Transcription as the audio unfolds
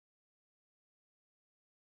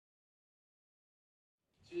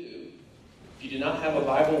do not have a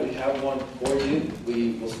Bible, we have one for you.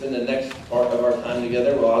 We will spend the next part of our time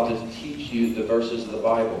together where I'll just teach you the verses of the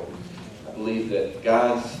Bible. I believe that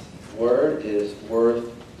God's Word is worth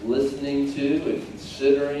listening to and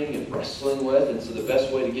considering and wrestling with. And so the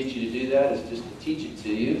best way to get you to do that is just to teach it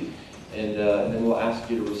to you. And then we'll ask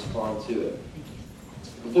you to respond to it.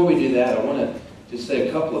 Before we do that, I want to just say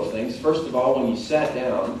a couple of things. First of all, when you sat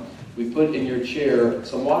down, we put in your chair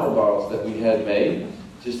some water bottles that we had made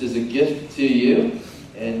just as a gift to you.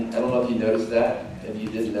 And I don't know if you noticed that. If you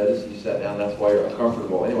didn't notice, you sat down, that's why you're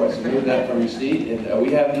uncomfortable. Anyway, so move that from your seat. And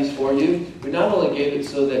we have these for you. We not only gave it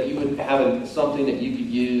so that you would have something that you could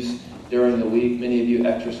use during the week. Many of you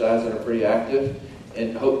exercise and are pretty active.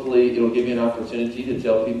 And hopefully it'll give you an opportunity to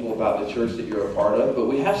tell people about the church that you're a part of. But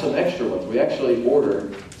we have some extra ones. We actually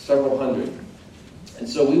ordered several hundred. And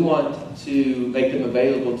so we want to make them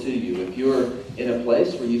available to you. If you're in a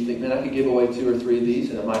place where you think, man, I could give away 2 or 3 of these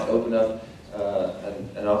and it might open up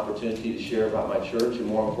an opportunity to share about my church and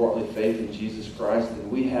more importantly, faith in Jesus Christ, then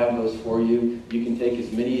we have those for you. You can take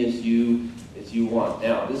as many as you want.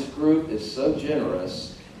 Now, this group is so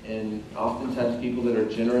generous, and oftentimes people that are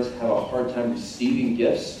generous have a hard time receiving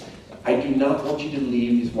gifts. I do not want you to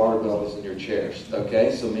leave these water bottles in your chairs,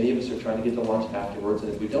 okay? So many of us are trying to get to lunch afterwards,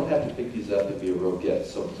 and if we don't have to pick these up, it'd be a real gift.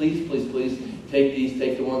 So please, please, please take these,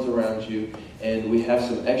 take the ones around you, and we have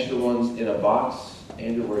some extra ones in a box.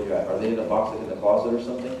 Andrew, where are you at? Are they in a box like in the closet or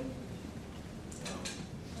something?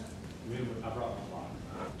 I brought one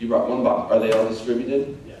box. You brought one box. Are they all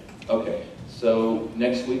distributed? Yeah. Okay. So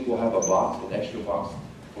next week we'll have a box, an extra box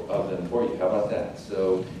of them for you. How about that?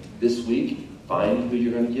 So this week, find who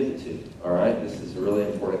you're going to give it to. All right? This is a really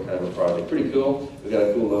important kind of a project. Pretty cool. We got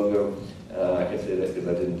a cool logo. I can say that because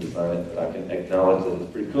I didn't design it, but I can acknowledge that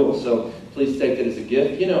it's pretty cool. So please take it as a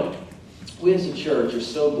gift. You know, we as a church are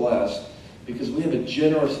so blessed because we have a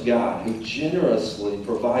generous God who generously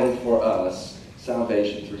provided for us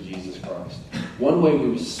salvation through Jesus Christ. One way we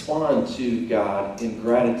respond to God in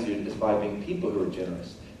gratitude is by being people who are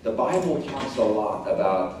generous. The Bible talks a lot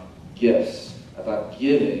about gifts, about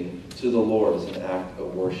giving to the Lord as an act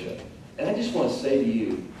of worship. And I just want to say to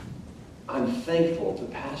you, I'm thankful to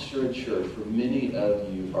pastor a church where many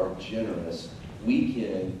of you are generous week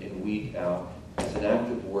in and week out as an act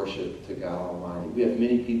of worship to God Almighty. We have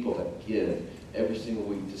many people that give every single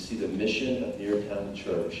week to see the mission of Neartown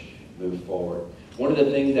Church move forward. One of the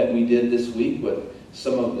things that we did this week with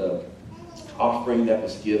some of the offering that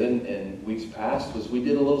was given in weeks past was we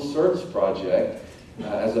did a little service project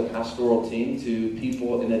as a pastoral team to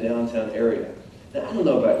people in the downtown area. Now, I don't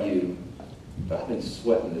know about you, but I've been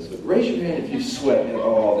sweating this week. Raise your hand if you sweat at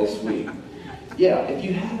all this week. Yeah, if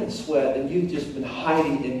you haven't sweat, then you've just been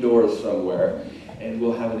hiding indoors somewhere, and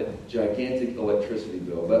we'll have a gigantic electricity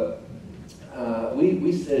bill. But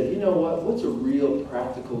we said, you know what? What's a real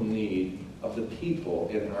practical need of the people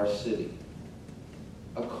in our city?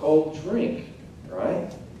 A cold drink,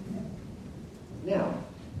 right? Now,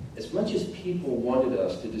 as much as people wanted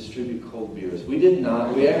us to distribute cold beers, we did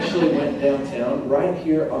not. We actually went downtown, right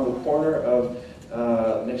here on the corner of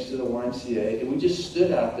next to the YMCA, and we just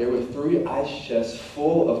stood out there with 3 ice chests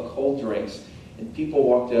full of cold drinks, and people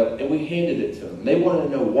walked up, and we handed it to them. They wanted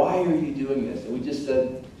to know, why are you doing this? And we just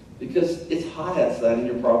said, because it's hot outside and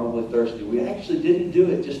you're probably thirsty. We actually didn't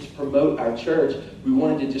do it just to promote our church. We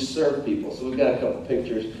wanted to just serve people. So we've got a couple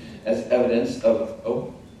pictures as evidence of,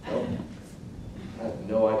 I have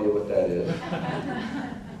no idea what that is.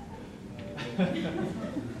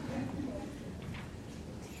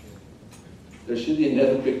 There should be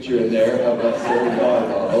another picture in there of us serving water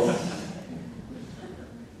bottles.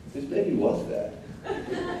 Whose baby was that?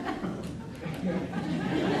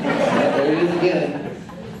 There it is again.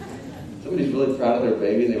 Somebody's really proud of their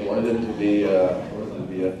baby and they wanted them to be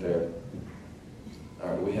up there. All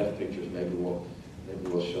right, we have pictures. Maybe we'll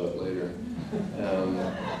show it later.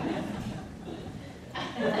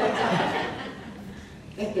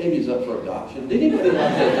 That baby's up for adoption. Did anybody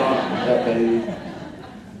want to adopt that baby?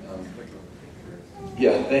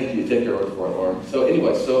 Yeah, thank you. Take your word for it, Lauren. So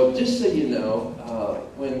anyway, so just so you know,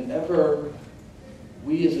 whenever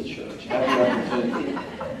we as a church have the opportunity,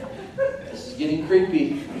 this is getting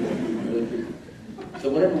creepy, really creepy. So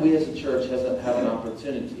whenever we as a church have an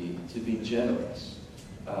opportunity to be generous,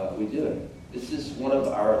 we do it. This is one of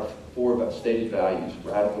our 4 stated values,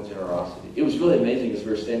 radical generosity. It was really amazing as we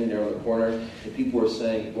were standing there on the corner and people were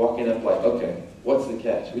saying, walking up like, okay, what's the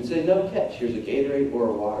catch? We'd say, no catch. Here's a Gatorade or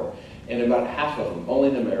a water. And about half of them, only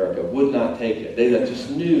in America, would not take it. They just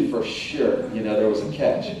knew for sure, there was a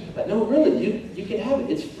catch. Like, no, really, you can have it.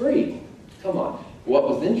 It's free. Come on. What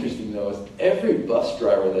was interesting, though, is every bus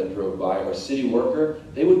driver that drove by, or city worker,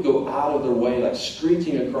 they would go out of their way, like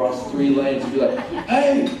screeching across 3 lanes and be like,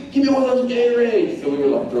 hey, give me one of those Gatorades! So we were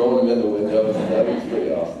like throwing them in the windows, and that was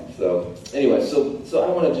pretty awesome. So anyway, so I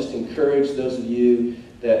want to just encourage those of you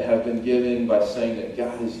that have been giving by saying that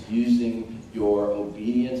God is using your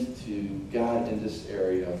obedience to God in this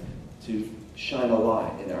area to shine a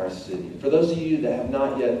light in our city. For those of you that have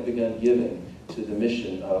not yet begun giving to the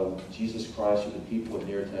mission of Jesus Christ or the people of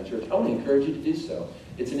Neartown Church, I want to encourage you to do so.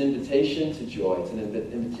 It's an invitation to joy. It's an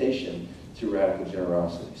invitation to radical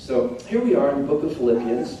generosity. So here we are in the book of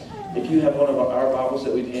Philippians. If you have one of our Bibles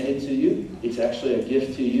that we've handed to you, it's actually a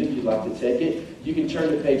gift to you if you'd like to take it. You can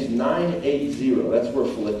turn to page 980. That's where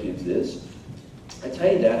Philippians is. I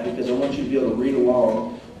tell you that because I want you to be able to read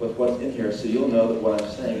along with what's in here so you'll know that what I'm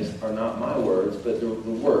saying are not my words, but they're the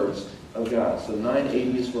words of God. So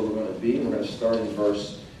 980 is where we're going to be. We're going to start in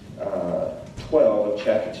verse 12 of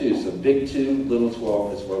chapter 2. So big 2, little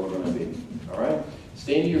 12 is where we're going to be. All right?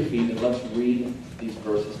 Stand to your feet and let's read these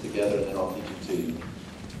verses together, and then I'll teach it to you.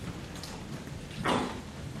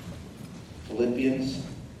 Philippians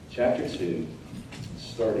chapter 2,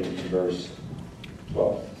 starting in verse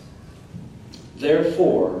 12.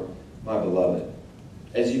 Therefore, my beloved,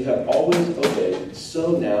 as you have always obeyed,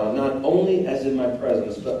 so now, not only as in my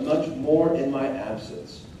presence, but much more in my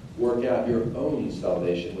absence, work out your own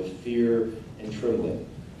salvation with fear and trembling.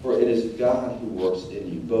 For it is God who works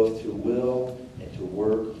in you, both to will and to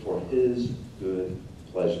work for his good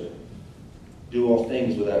pleasure. Do all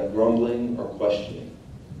things without grumbling or questioning,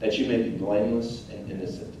 that you may be blameless and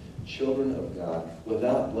innocent, children of God,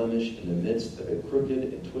 without blemish in the midst of a crooked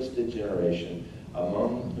and twisted generation,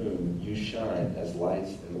 among whom you shine as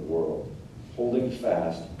lights in the world, holding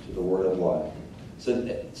fast to the word of life,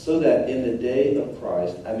 so that in the day of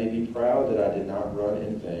Christ I may be proud that I did not run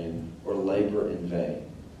in vain or labor in vain.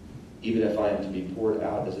 Even if I am to be poured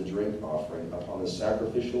out as a drink offering upon the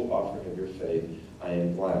sacrificial offering of your faith, I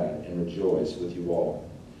am glad and rejoice with you all.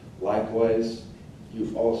 Likewise,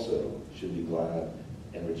 you also should be glad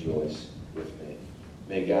and rejoice with me.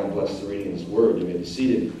 May God bless the reading of his word. You may be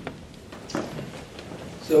seated.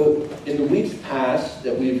 So, in the weeks past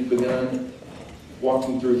that we've begun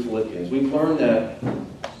walking through Philippians, we've learned that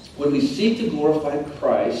when we seek to glorify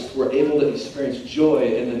Christ, we're able to experience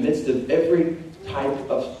joy in the midst of every type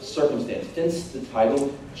of circumstance. Hence the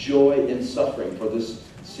title, Joy in Suffering, for this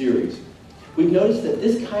series. We've noticed that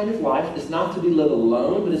this kind of life is not to be lived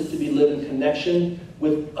alone, but is to be lived in connection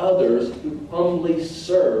with others who humbly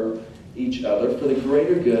serve each other for the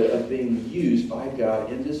greater good of being used by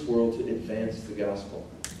God in this world to advance the gospel.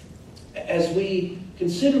 As we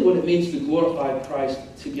consider what it means to glorify Christ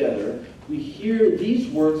together, we hear these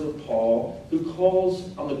words of Paul, who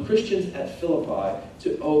calls on the Christians at Philippi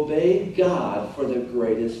to obey God for their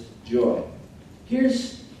greatest joy.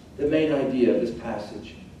 Here's the main idea of this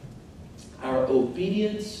passage. Our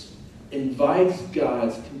obedience invites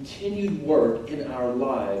God's continued work in our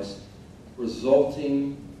lives,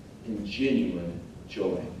 resulting in genuine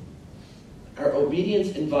joy. Our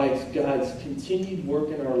obedience invites God's continued work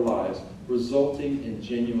in our lives, resulting in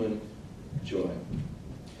genuine joy.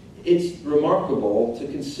 It's remarkable to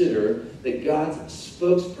consider that God's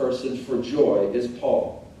spokesperson for joy is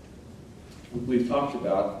Paul. We've talked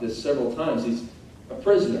about this several times. He's a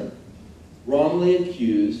prisoner, wrongly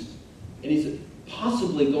accused, and he's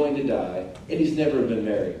possibly going to die, and he's never been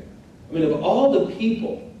married. I mean, of all the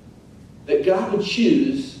people that God would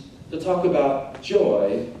choose to talk about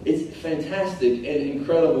joy, it's fantastic and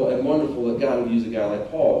incredible and wonderful that God would use a guy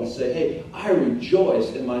like Paul to say, hey, I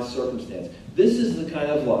rejoice in my circumstance. This is the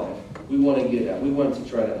kind of life we want to get at. We want to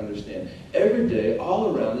try to understand. Every day,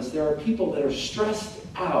 all around us, there are people that are stressed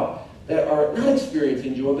out, that are not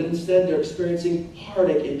experiencing joy, but instead they're experiencing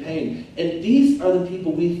heartache and pain. And these are the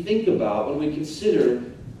people we think about when we consider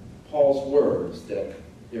Paul's words that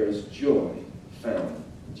there is joy found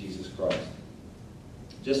in Jesus Christ.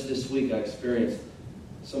 Just this week, I experienced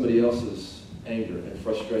somebody else's anger and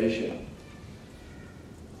frustration.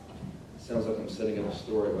 It sounds like I'm setting up a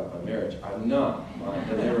story about my marriage. I'm not.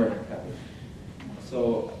 That never happened.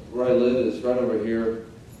 So where I live is right over here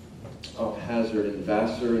off Hazard in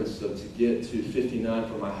Vassar, and so to get to 59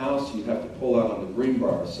 from my house, you have to pull out on the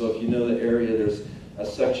Greenbrier. So if you know the area, there's a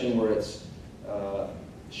section where it's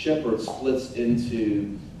Shepherd splits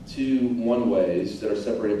into two one-ways that are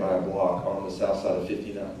separated by a block on the south side of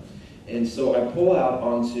 59. And so I pull out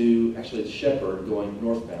onto, actually it's Shepherd going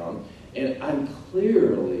northbound, and I'm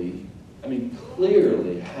clearly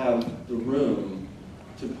have the room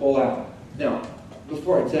to pull out. Now,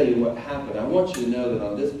 before I tell you what happened, I want you to know that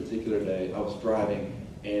on this particular day, I was driving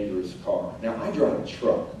Andrew's car. Now, I drive a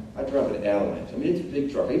truck. I drive an Avalanche. I mean, it's a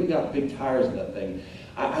big truck. I even got big tires in that thing.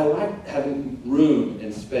 I like having room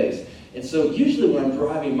and space. And so usually when I'm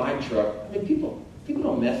driving my truck, I mean, people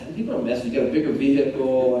don't mess. People don't mess. You got a bigger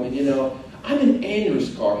vehicle. I mean, I'm in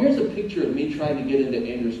Andrew's car. Here's a picture of me trying to get into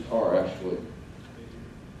Andrew's car, actually.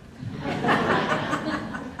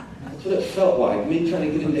 That's what it felt like, me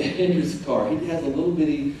trying to get into Andrew's car. He has a little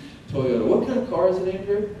bitty Toyota. What kind of car is it,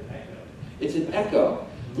 Andrew? It's an Echo.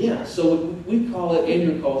 Yeah, so we call it,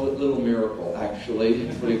 Andrew calls it Little Miracle, actually.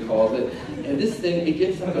 That's what he calls it. And this thing, it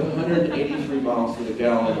gets like 183 miles to the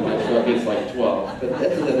gallon, and my truck gets like 12. But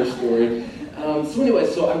that's another story. So anyway,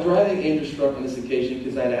 so I'm driving Andrew's truck on this occasion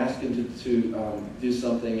because I'd asked him to do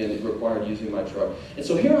something and it required using my truck. And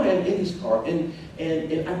so here I am in his car, and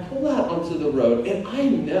I pull out onto the road, and I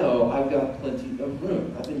know I've got plenty of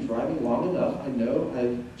room. I've been driving long enough. I know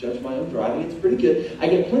I've judged my own driving. It's pretty good. I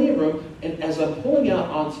get plenty of room, and as I'm pulling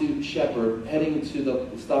out onto Shepherd, heading to the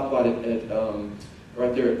stoplight at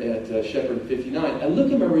right there at Shepherd 59, I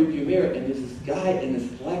look in my rearview mirror, and there's this guy in this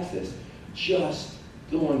Lexus just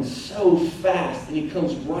going so fast, and he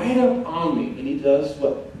comes right up on me, and he does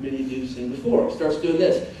what many of you have seen before. He starts doing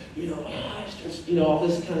this, all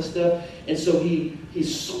this kind of stuff. And so he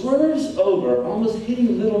swerves over, almost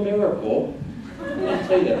hitting Little Miracle. I didn't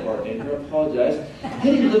tell you that part, Andrew. I apologize.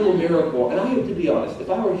 Hitting Little Miracle, and I have to be honest, if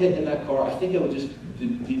I were hit in that car, I think I would just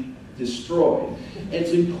be destroyed. And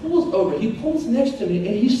so he pulls over, he pulls next to me,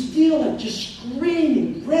 and he's still just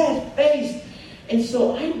screaming, red-faced. And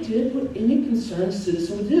so I did what any concerned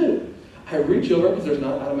citizen would do. I reach over, because there's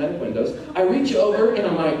not automatic windows. I reach over, and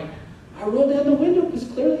I'm like, I roll down the window, because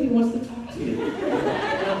clearly he wants to talk to me.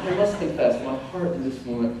 And I must confess, my heart in this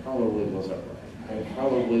moment probably wasn't right. I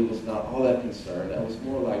probably was not all that concerned. I was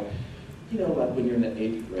more like, like when you're in the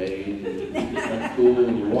 8th grade, and you're kind of cool,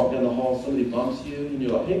 and you walk down the hall, somebody bumps you, and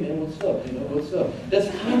you're like, hey man, what's up? What's up? That's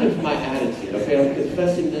kind of my attitude, okay? I'm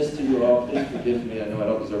confessing this to you all. Please forgive me. I know I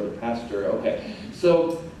don't deserve a pastor. Okay.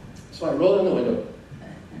 So I roll down the window.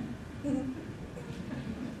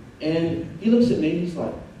 And he looks at me,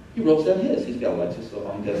 he rolls down his. He's got a Lexus, so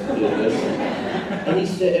all he does is do this.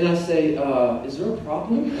 And I say, is there a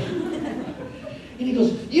problem? And he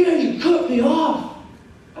goes, yeah, you cut me off.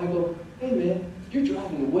 I go, hey man, you're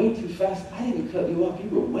driving way too fast. I didn't cut you off. You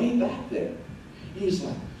were way back there. And he's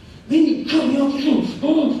like, man, you cut me off.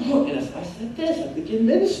 And I said this, I begin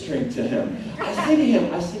ministering to him. I say to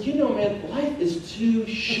him, man, life is too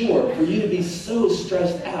short for you to be so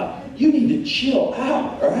stressed out. You need to chill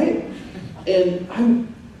out, right? And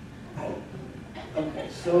okay,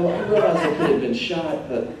 so I realized I could have been shot,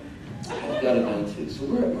 but I've got it done too. So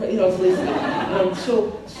it's listening.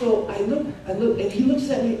 So I look, and he looks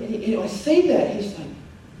at me, and I say that, he's like,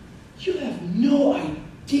 you have no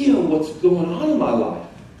idea what's going on in my life.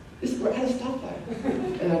 We're at a stoplight.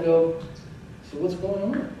 And I go, so what's going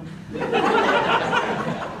on?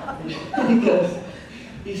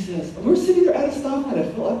 He says, we're sitting there at a stoplight. I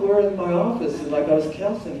felt like we were in my office, and like I was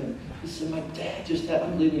counseling him. He said, my dad just had,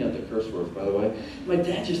 I'm leaving out the curse words, by the way. My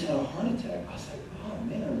dad just had a heart attack. I was like, oh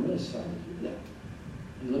man, I'm really sorry to hear that.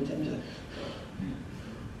 He looked at me and said,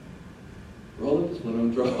 roll up his window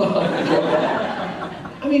and drove off.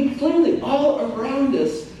 I mean, clearly, all around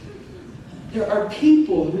us, there are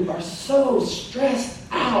people who are so stressed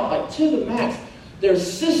out, like to the max. Their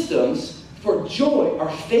systems for joy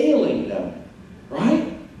are failing them,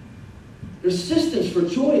 right? Their systems for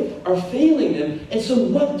joy are failing them. And so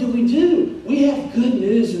what do? We have good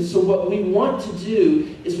news. And so what we want to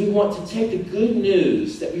do is we want to take the good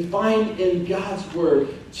news that we find in God's Word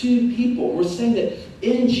to people. We're saying that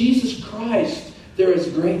in Jesus Christ, there is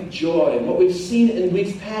great joy. And what we've seen in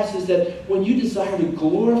weeks past is that when you desire to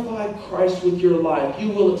glorify Christ with your life, you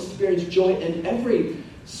will experience joy in every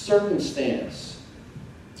circumstance.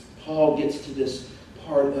 Paul gets to this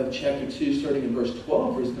part of chapter 2, starting in verse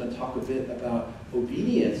 12, where he's going to talk a bit about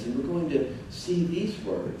obedience. And we're going to see these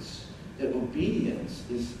words, that obedience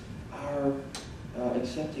is our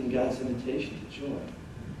accepting God's invitation to joy.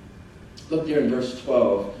 Look there in verse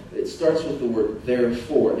 12. It starts with the word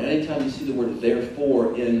therefore. And anytime you see the word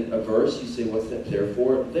therefore in a verse, you say, what's that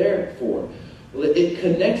therefore? Therefore. Well, it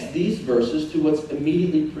connects these verses to what's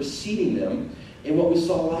immediately preceding them. And what we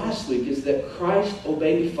saw last week is that Christ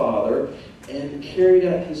obeyed the Father and carried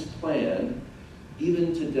out his plan,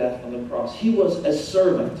 even to death on the cross. He was a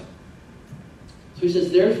servant. So he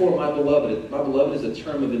says, therefore, my beloved is a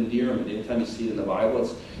term of endearment. Anytime you see it in the Bible,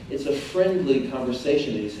 it's a friendly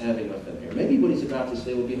conversation that he's having with them here. Maybe what he's about to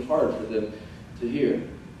say will be hard for them to hear.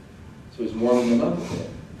 So he's warming them up a bit.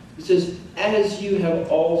 He says, as you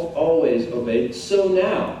have always obeyed, so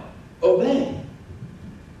now obey.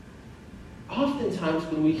 oftentimes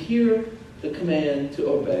when we hear the command to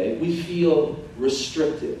obey, we feel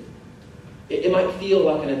restricted. It might feel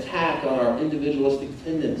like an attack on our individualistic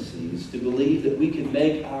tendencies to believe that we can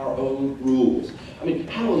make our own rules. I mean,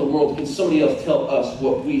 how in the world can somebody else tell us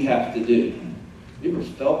what we have to do? Have you ever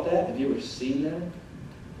felt that? Have you ever seen that?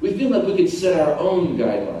 We feel like we can set our own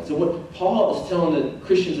guidelines. And what Paul is telling the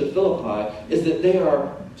Christians at Philippi is that they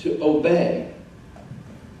are to obey.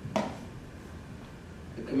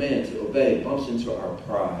 The command to obey bumps into our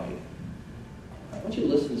pride. I want you to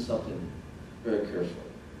listen to something very carefully.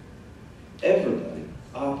 Everybody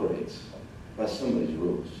operates by somebody's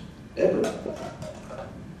rules. Everybody.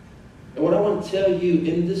 And what I want to tell you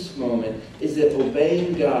in this moment is that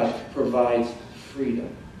obeying God provides freedom,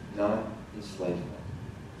 not enslavement.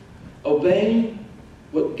 Obeying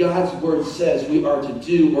what God's Word says we are to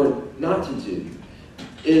do or not to do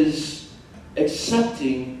is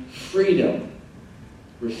accepting freedom,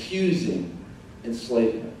 refusing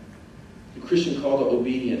enslavement. The Christian call to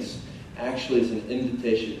obedience actually is an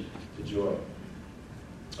invitation to joy.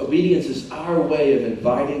 Obedience is our way of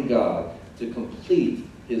inviting God to complete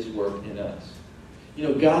His work in us. You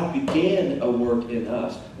know, God began a work in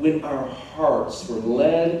us when our hearts were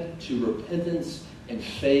led to repentance and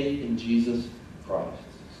faith in Jesus Christ.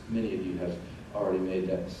 Many of you have already made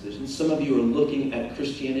that decision. Some of you are looking at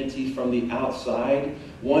Christianity from the outside,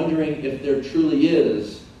 wondering if there truly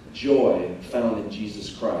is joy found in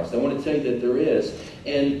Jesus Christ. I want to tell you that there is.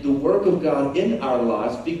 And the work of God in our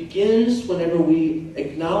lives begins whenever we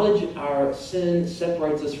acknowledge our sin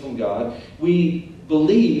separates us from God. We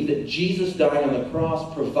believe that Jesus dying on the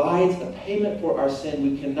cross provides a payment for our sin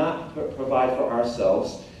we cannot provide for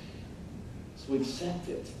ourselves. So we accept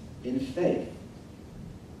it in faith.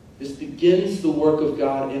 This begins the work of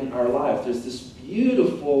God in our life. There's this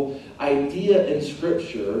beautiful idea in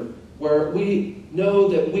Scripture where we know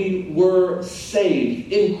that we were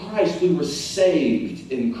saved. In Christ, we were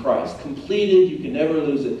saved in Christ. Completed, you can never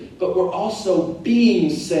lose it. But we're also being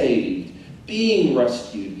saved, being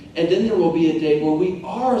rescued. And then there will be a day where we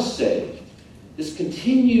are saved. This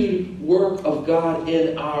continued work of God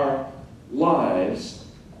in our lives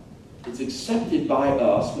is accepted by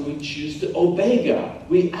us when we choose to obey God.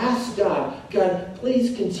 We ask God, God,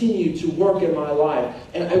 please continue to work in my life.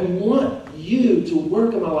 And I want you to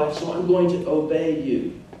work in my life, so I'm going to obey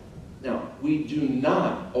you. Now, we do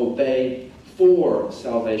not obey for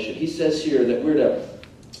salvation. He says here that we're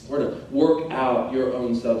to work out your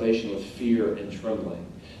own salvation with fear and trembling.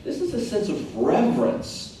 This is a sense of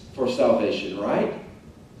reverence for salvation, right?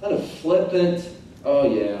 Not a flippant,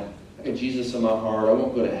 oh yeah, I got Jesus in my heart, I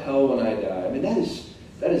won't go to hell when I die. I mean,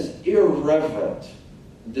 that is irreverent,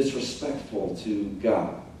 disrespectful to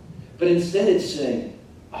God. But instead it's saying,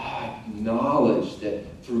 I acknowledge that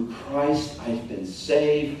through Christ I've been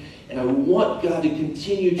saved, and I want God to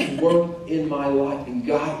continue to work in my life. And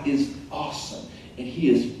God is awesome, and He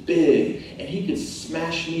is big, and He could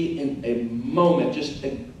smash me in a moment, just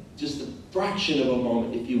a fraction of a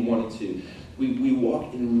moment if He wanted to. We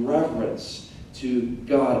walk in reverence to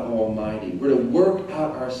God Almighty. We're to work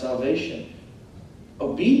out our salvation.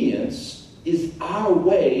 Obedience is our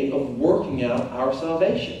way of working out our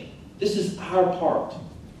salvation. This is our part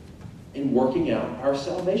in working out our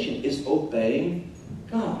salvation, is obeying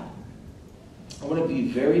God. I want to be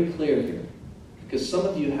very clear here, because some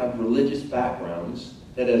of you have religious backgrounds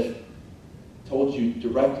that have told you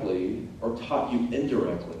directly or taught you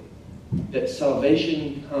indirectly that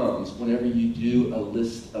salvation comes whenever you do a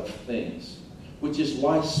list of things. Which is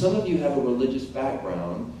why some of you have a religious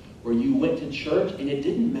background where you went to church and it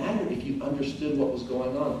didn't matter if you understood what was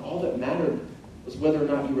going on. All that mattered was whether or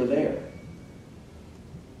not you were there.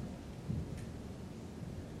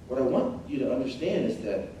 What I want you to understand is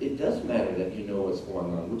that it does matter that you know what's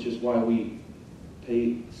going on, which is why we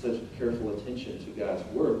pay such careful attention to God's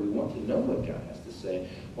Word. We want to know what God has to say,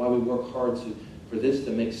 why we work hard for this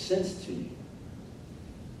to make sense to you.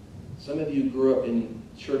 Some of you grew up in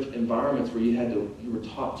church environments where you were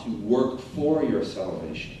taught to work for your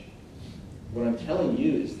salvation. What I'm telling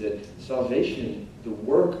you is that salvation, the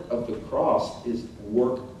work of the cross, is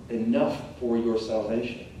work enough for your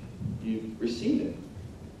salvation. You receive it.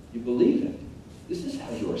 You believe it. This is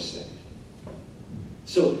how you are saved.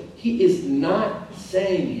 So He is not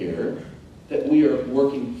saying here that we are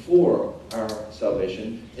working for our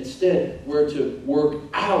salvation. Instead, we're to work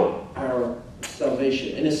out our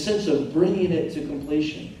salvation in a sense of bringing it to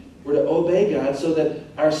completion. We're to obey God so that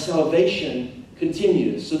our salvation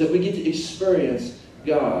continues, so that we get to experience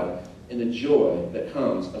God in the joy that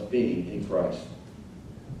comes of being in Christ.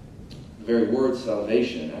 The very word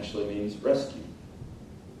salvation actually means rescue.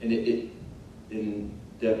 And in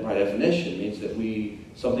that by definition means that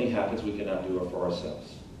something happens we cannot do for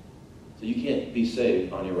ourselves. So you can't be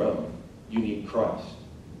saved on your own. You need Christ.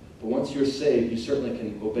 But once you're saved, you certainly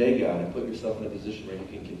can obey God and put yourself in a position where you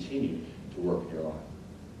can continue to work in your life.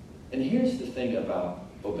 And here's the thing about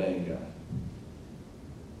obeying God.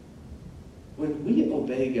 When we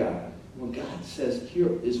obey God, when God says,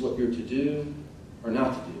 here is what you're to do or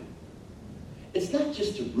not to do, it's not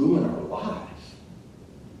just to ruin our lives.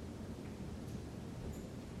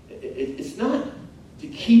 It's not to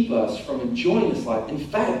keep us from enjoying this life. In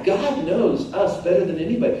fact, God knows us better than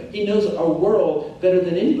anybody. He knows our world better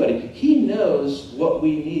than anybody. He knows what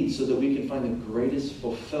we need so that we can find the greatest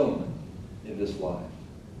fulfillment in this life.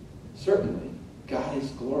 Certainly, God is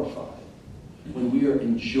glorified when we are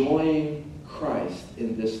enjoying Christ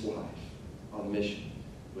in this life on mission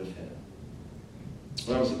with Him.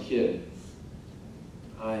 When I was a kid,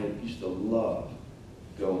 I used to love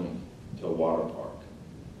going to a water park.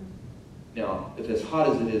 Now, if as hot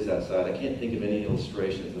as it is outside, I can't think of any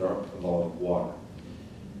illustrations that aren't involving water.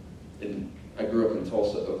 And I grew up in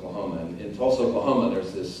Tulsa, Oklahoma. And in Tulsa, Oklahoma,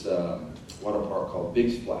 there's this water park called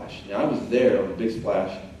Big Splash. Now, I was there when Big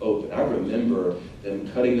Splash opened. I remember them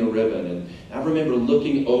cutting the ribbon. And I remember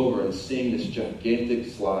looking over and seeing this gigantic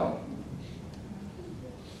slide.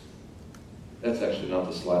 That's actually not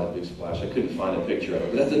the slide at Big Splash. I couldn't find a picture of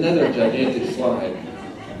it. But that's another gigantic slide.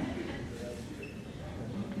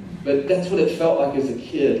 But that's what it felt like as a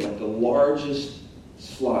kid, like the largest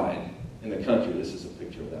slide in the country. This is a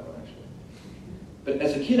picture of that one, actually. But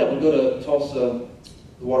as a kid, I would go to Tulsa,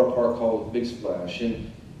 the water park called Big Splash,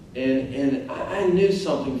 and I knew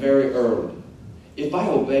something very early. If I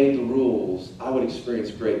obeyed the rules, I would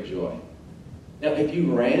experience great joy. Now, if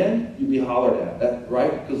you ran, you'd be hollered at, that,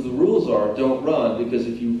 right? Because the rules are don't run, because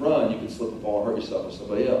if you run, you can slip and fall and hurt yourself or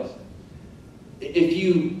somebody else. If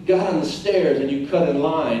you got on the stairs and you cut in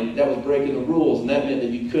line, that was breaking the rules, and that meant that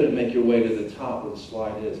you couldn't make your way to the top where the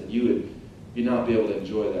slide is, and you'd not be able to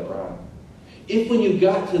enjoy that ride. If when you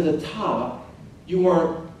got to the top, you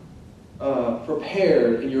weren't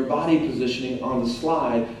prepared in your body positioning on the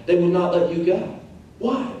slide, they would not let you go.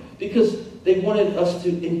 Why? Because they wanted us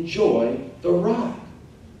to enjoy the ride.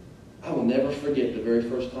 I will never forget the very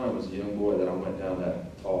first time as a young boy that I went down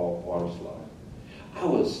that tall water slide. I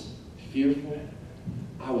was fearful.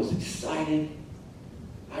 I was excited.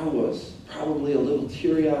 I was probably a little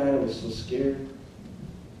teary-eyed. I was so scared.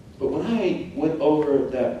 But when I went over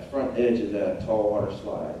that front edge of that tall water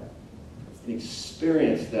slide and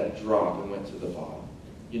experienced that drop and went to the bottom,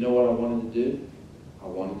 you know what I wanted to do? I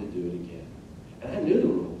wanted to do it again. And I knew the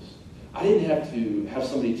rules. I didn't have to have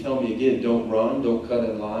somebody tell me again, don't run, don't cut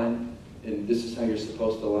in line, and this is how you're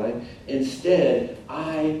supposed to lie. Instead,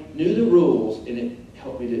 I knew the rules, and it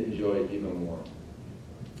helped me to enjoy it even more.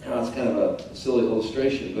 Now, it's kind of a silly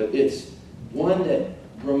illustration, but it's one that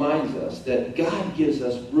reminds us that God gives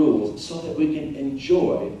us rules so that we can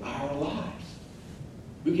enjoy our lives.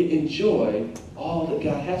 We can enjoy all that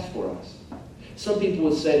God has for us. Some people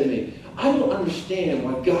would say to me, I don't understand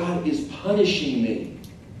why God is punishing me,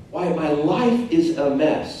 why my life is a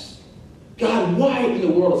mess. God, why in the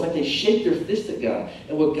world? It's like they shake their fist at God.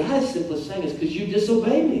 And what God is simply saying is because you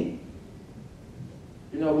disobey me.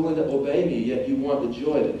 You're not willing to obey me, yet you want the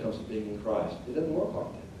joy that comes from being in Christ. It doesn't work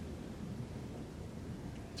like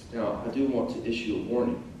that. Now, I do want to issue a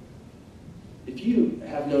warning. If you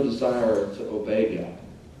have no desire to obey God,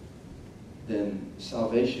 then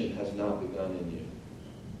salvation has not begun in you.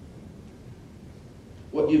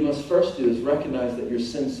 What you must first do is recognize that your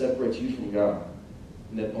sin separates you from God,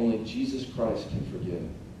 and that only Jesus Christ can forgive.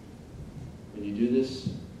 When you do this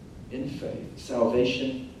in faith,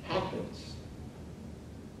 salvation happens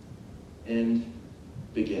and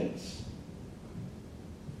begins.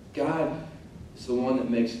 God is the one that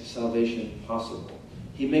makes salvation possible.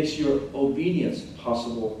 He makes your obedience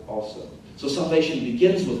possible also. So salvation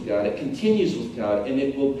begins with God, it continues with God, and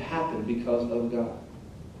it will happen because of God.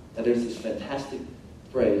 Now there's this fantastic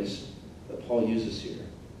phrase that Paul uses here,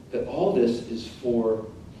 that all this is for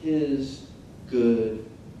His good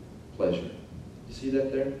pleasure. You see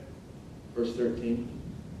that there? Verse 13.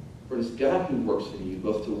 For it is God who works in you,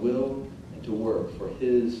 both to will and to work for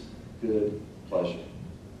His good pleasure.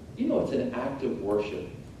 You know it's an act of worship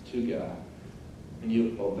to God when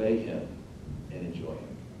you obey Him and enjoy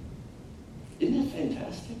Him. Isn't that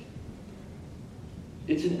fantastic?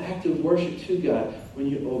 It's an act of worship to God when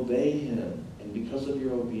you obey Him, and because of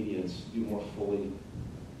your obedience, you more fully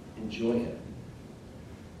enjoy Him.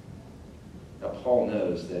 Now, Paul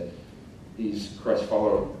knows that these Christ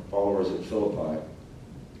followers at Philippi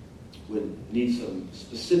would need some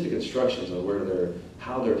specific instructions on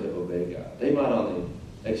how they're to obey God. They might on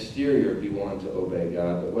exterior be willing to obey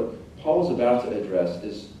God, but what Paul's about to address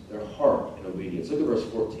is their heart in obedience. Look at verse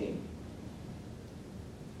 14.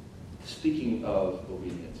 Speaking of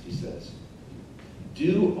obedience, he says,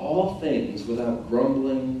 do all things without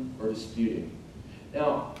grumbling or disputing.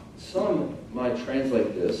 Now, some might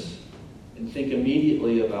translate this and think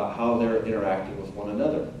immediately about how they're interacting with one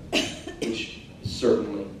another, which is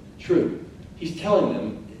certainly true. He's telling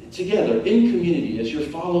them, together, in community, as you're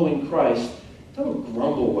following Christ, don't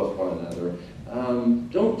grumble with one another.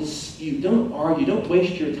 Don't dispute, don't argue, don't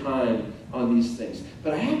waste your time on these things.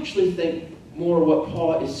 But I actually think more what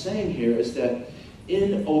Paul is saying here is that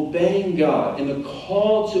in obeying God, in the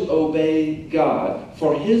call to obey God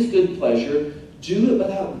for His good pleasure, do it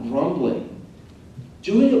without grumbling.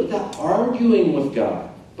 Doing it without arguing with God,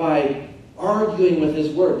 by arguing with His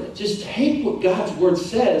Word. Just take what God's Word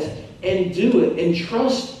says and do it and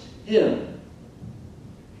trust Him.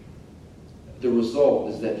 The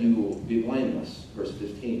result is that you will be blameless, verse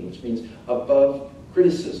 15, which means above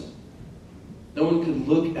criticism. No one can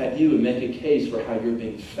look at you and make a case for how you're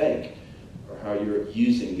being fake or how you're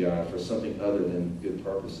using God for something other than good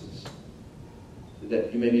purposes.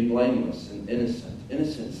 That you may be blameless and innocent.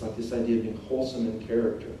 Innocent is like this idea of being wholesome in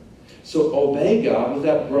character. So obey God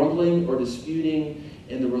without grumbling or disputing,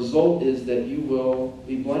 and the result is that you will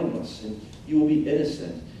be blameless and you will be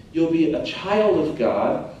innocent. You'll be a child of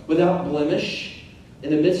God without blemish in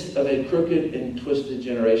the midst of a crooked and twisted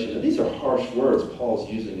generation. Now, these are harsh words Paul's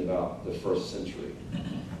using about the first century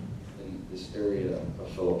in this area of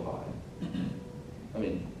Philippi. I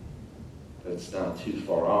mean, that's not too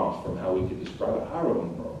far off from how we could describe our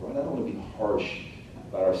own world, right? I don't want to be harsh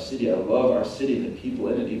about our city. I love our city and the people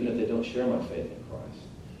in it, even if they don't share my faith in Christ.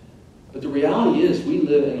 But the reality is we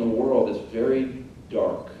live in a world that's very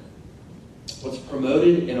dark. What's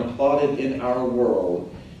promoted and applauded in our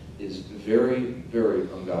world is very, very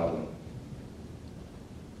ungodly.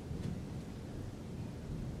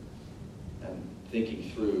 I'm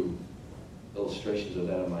thinking through illustrations of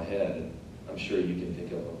that in my head, and I'm sure you can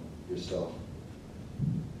think of them yourself.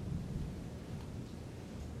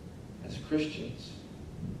 As Christians,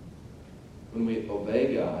 when we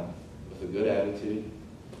obey God with a good attitude,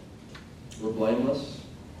 we're blameless,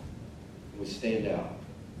 and we stand out.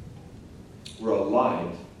 We're a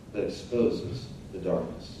light that exposes the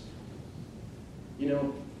darkness. You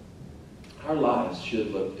know, our lives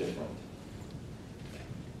should look different.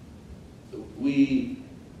 We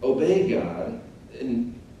obey God,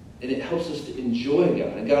 and it helps us to enjoy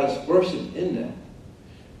God, and God is worshiped in that.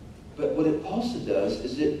 But what it also does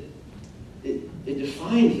is it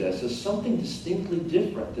defines us as something distinctly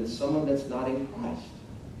different than someone that's not in Christ.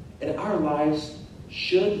 And our lives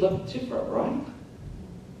should look different, right?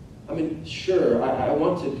 I mean, sure, I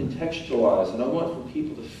want to contextualize, and I want for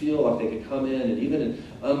people to feel like they could come in, and even an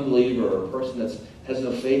unbeliever or a person that has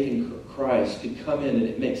no faith in Christ could come in and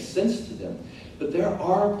it makes sense to them. But there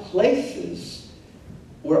are places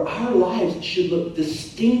where our lives should look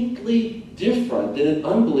distinctly different than an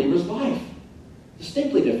unbeliever's life.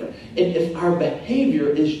 Distinctly different. And if our behavior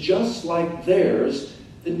is just like theirs,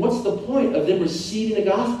 then what's the point of them receiving the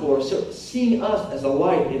gospel or seeing us as a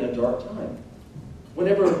light in a dark time?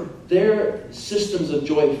 Whenever their systems of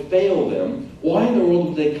joy fail them, why in the world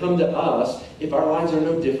would they come to us if our lives are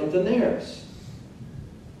no different than theirs?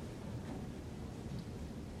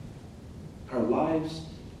 Our lives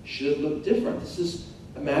should look different. This is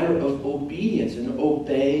a matter of obedience and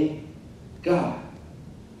obeying God.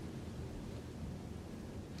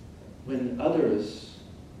 When others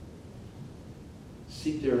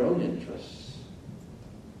seek their own interests,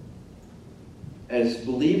 as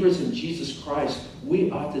believers in Jesus Christ,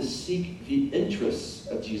 we ought to seek the interests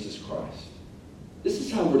of Jesus Christ. This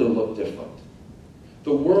is how we're to look different.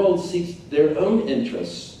 The world seeks their own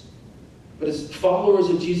interests. But as followers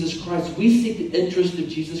of Jesus Christ, we seek the interest of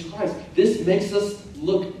Jesus Christ. This makes us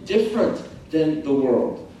look different than the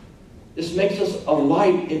world. This makes us a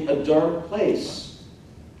light in a dark place.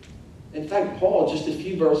 In fact, Paul, just a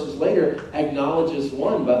few verses later, acknowledges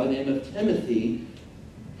one by the name of Timothy,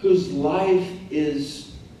 whose life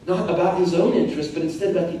is not about his own interest, but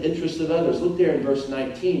instead about the interest of others. Look there in verse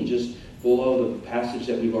 19, just below the passage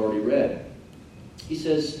that we've already read. He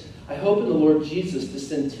says, I hope in the Lord Jesus to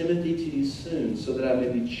send Timothy to you soon, so that I may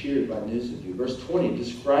be cheered by news of you. Verse 20,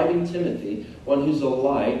 describing Timothy, one who's a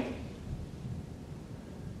light,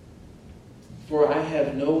 for I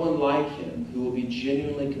have no one like him who will be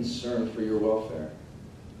genuinely concerned for your welfare.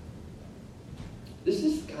 This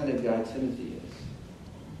is the kind of guy Timothy is.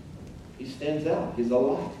 He stands out. He's a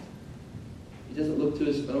light. He doesn't look to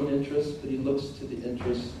his own interests, but he looks to the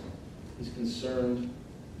interests. He's concerned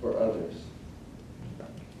for others.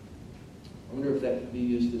 I wonder if that could be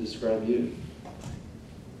used to describe you.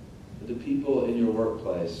 Do people in your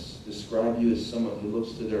workplace describe you as someone who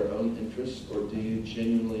looks to their own interests, or do you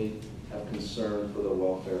genuinely have concern for the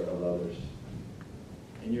welfare of others?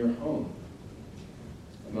 In your home,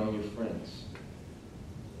 among your friends.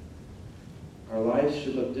 Our lives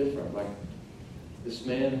should look different, like this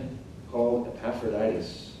man called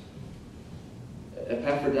Epaphroditus.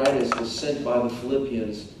 Epaphroditus was sent by the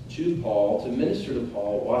Philippians to Paul to minister to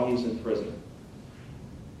Paul while he was in prison.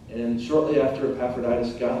 And shortly after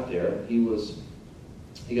Epaphroditus got there, he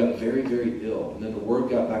got very, very ill. And then the word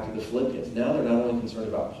got back to the Philippians. Now they're not only concerned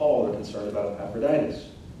about Paul, they're concerned about Epaphroditus.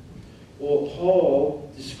 Well,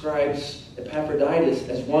 Paul describes Epaphroditus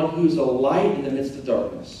as one who's a light in the midst of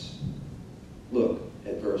darkness. Look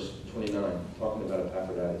at verse 29, talking about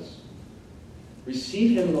Epaphroditus.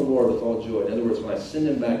 Receive him in the Lord with all joy. In other words, when I send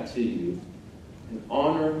him back to you, and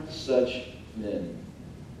honor such men.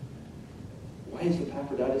 Why is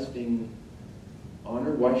Epaphroditus being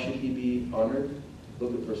honored? Why should he be honored?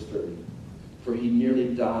 Look at verse 30. For he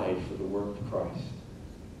nearly died for the work of Christ,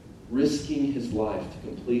 risking his life to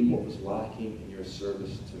complete what was lacking in your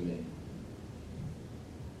service to me.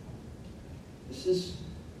 This is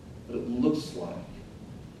what it looks like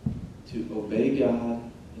to obey God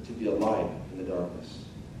and to be a light in the darkness.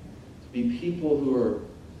 To be people who are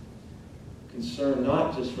concerned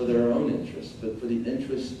not just for their own interests, but for the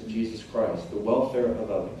interests of Jesus Christ, the welfare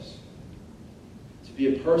of others. To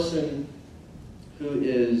be a person who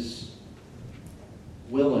is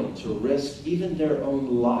willing to risk even their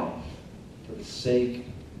own life for the sake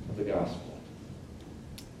of the gospel.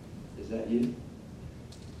 Is that you?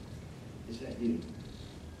 Is that you?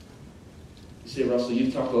 You say, Russell,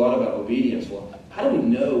 you've talked a lot about obedience. Well, how do we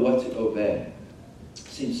know what to obey?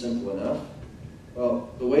 Seems simple enough. Well,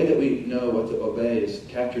 the way that we know what to obey is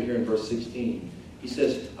captured here in verse 16. He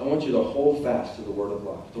says, I want you to hold fast to the word of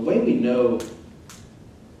life. The way we know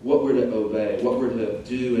what we're to obey, what we're to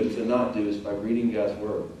do and to not do is by reading God's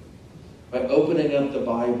word. By opening up the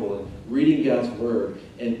Bible and reading God's word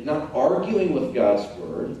and not arguing with God's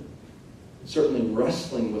word. Certainly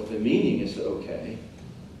wrestling with the meaning is okay.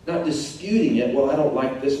 Not disputing it. Well, I don't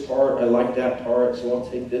like this part, I like that part, so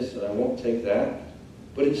I'll take this and I won't take that.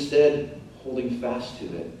 But instead, holding fast to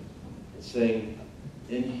it and saying,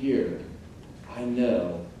 in here, I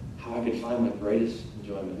know how I can find my greatest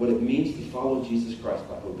enjoyment. What it means to follow Jesus Christ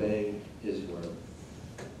by obeying his word.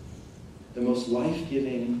 The most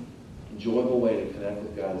life-giving, enjoyable way to connect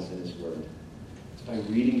with God is in his word. It's by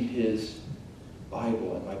reading his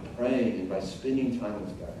Bible and by praying and by spending time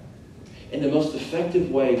with God. And the most effective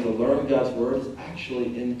way to learn God's word is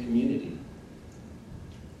actually in community.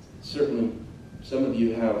 Certainly, some of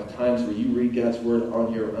you have times where you read God's word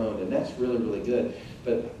on your own, and that's really, really good.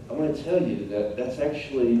 But I want to tell you that that's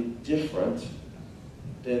actually different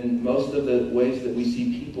than most of the ways that we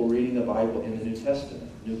see people reading the Bible in the New Testament,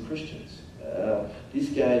 new Christians. These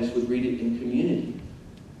guys would read it in community.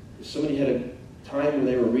 If somebody had a time when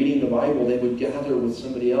they were reading the Bible, they would gather with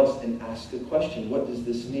somebody else and ask a question. What does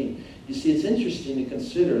this mean? You see, it's interesting to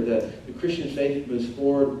consider that the Christian faith moves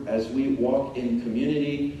forward as we walk in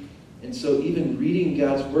community. And so even reading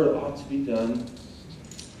God's word ought to be done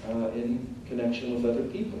in connection with other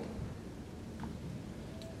people.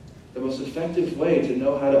 The most effective way to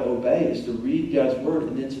know how to obey is to read God's word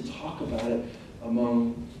and then to talk about it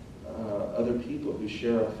among other people who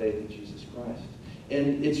share our faith in Jesus Christ.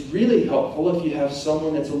 And it's really helpful if you have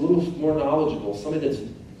someone that's a little more knowledgeable, somebody that's a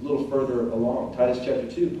little further along. Titus chapter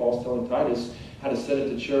 2, Paul's telling Titus how to set up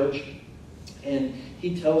the church. And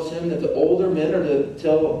he tells him that the older men are to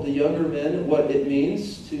tell the younger men what it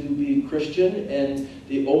means to be Christian, and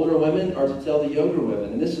the older women are to tell the younger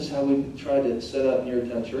women. And this is how we try to set up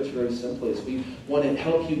Neartown Church very simply, is we want to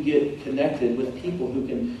help you get connected with people who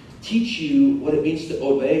can teach you what it means to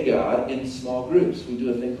obey God in small groups. We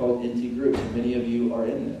do a thing called NT groups, and many of you are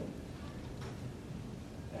in them.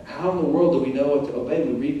 How in the world do we know what to obey?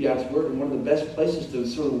 We read God's word, and one of the best places to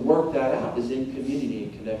sort of work that out is in community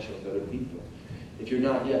and connection with other people. If you're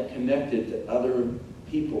not yet connected to other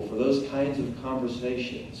people for those kinds of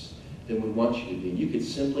conversations, then we want you to be. You could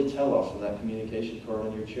simply tell us on that communication card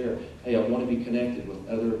on your chair, hey, I want to be connected with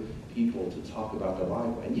other people to talk about the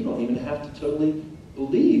Bible. And you don't even have to totally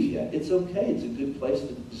believe yet. It's okay. It's a good place to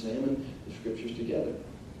examine the scriptures together.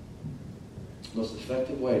 The most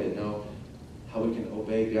effective way to know how we can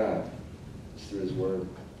obey God is through his word.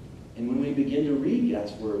 And when we begin to read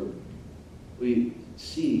God's word, we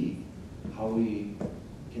see how we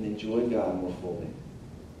can enjoy God more fully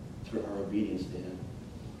through our obedience to him.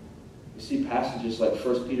 We see passages like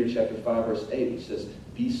 1 Peter chapter 5, verse 8, which says,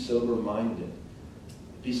 be sober-minded.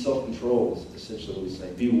 Be self-controlled is essentially what he's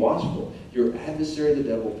saying. Be watchful. Your adversary, the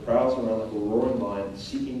devil, prowls around like a roaring lion,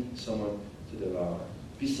 seeking someone to devour.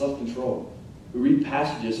 Be self-controlled. We read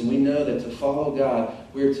passages and we know that to follow God,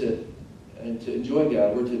 and to enjoy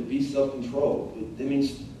God, we're to be self-controlled. That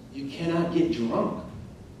means you cannot get drunk.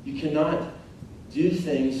 You cannot do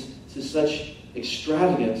things to such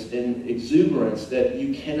extravagance and exuberance that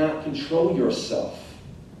you cannot control yourself.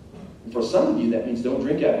 And for some of you, that means don't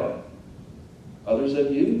drink ever. Others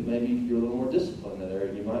of you, maybe you're a little more disciplined in that area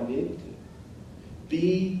and you might be able to.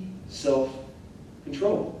 Be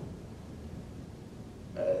self-controlled.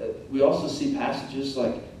 We also see passages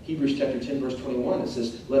like Hebrews chapter 10, verse 21. It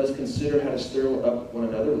says, let us consider how to stir up one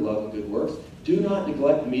another to love and good works. Do not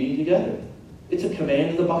neglect meeting together. It's a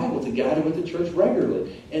command of the Bible to gather with the church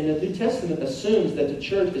regularly. And the New Testament assumes that the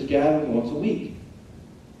church is gathering once a week.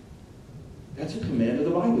 That's a command of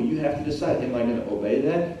the Bible. You have to decide, am I going to obey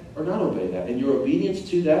that or not obey that? And your obedience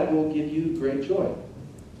to that will give you great joy.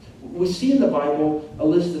 We see in the Bible a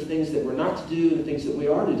list of things that we're not to do and things that we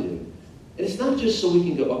are to do. And it's not just so we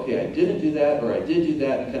can go, okay, I didn't do that or I did do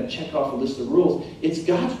that and kind of check off a list of rules. It's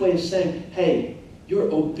God's way of saying, hey, your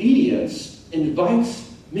obedience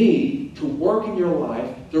invites me to work in your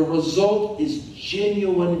life. The result is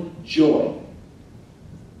genuine joy.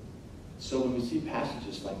 So when we see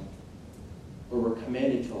passages like where we're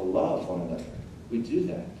commanded to love one another, we do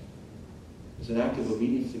that. It's an act of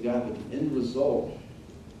obedience to God, but the end result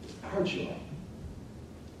is our joy.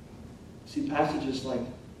 See passages like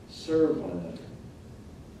serve one another.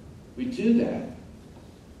 We do that.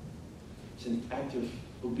 It's an act of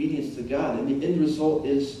obedience to God, and the end result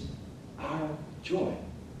is our joy.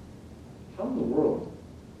 How in the world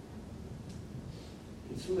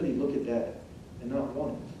can somebody look at that and not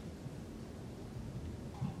want it?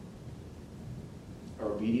 Our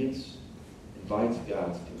obedience invites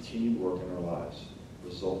God's continued work in our lives,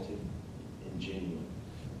 resulting in genuine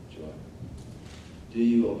joy. Do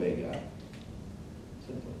you obey God?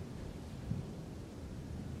 Simply.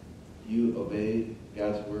 Do you obey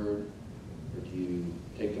God's word, or do you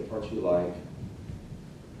take the parts you like,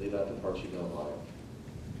 leave out the parts you don't like?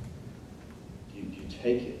 Do you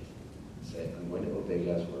take it and say, I'm going to obey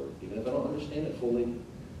God's word, even if I don't understand it fully, I'm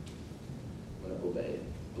going to obey it,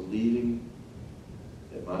 believing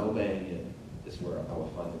that by obeying it is where I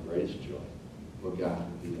will find the greatest joy, where God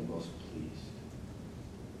will be the most pleased,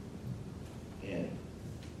 and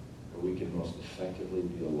where we can most effectively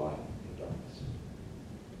be a light in darkness.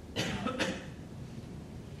 I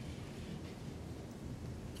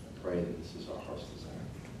pray that this is our heart's desire.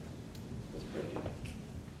 Let's pray together.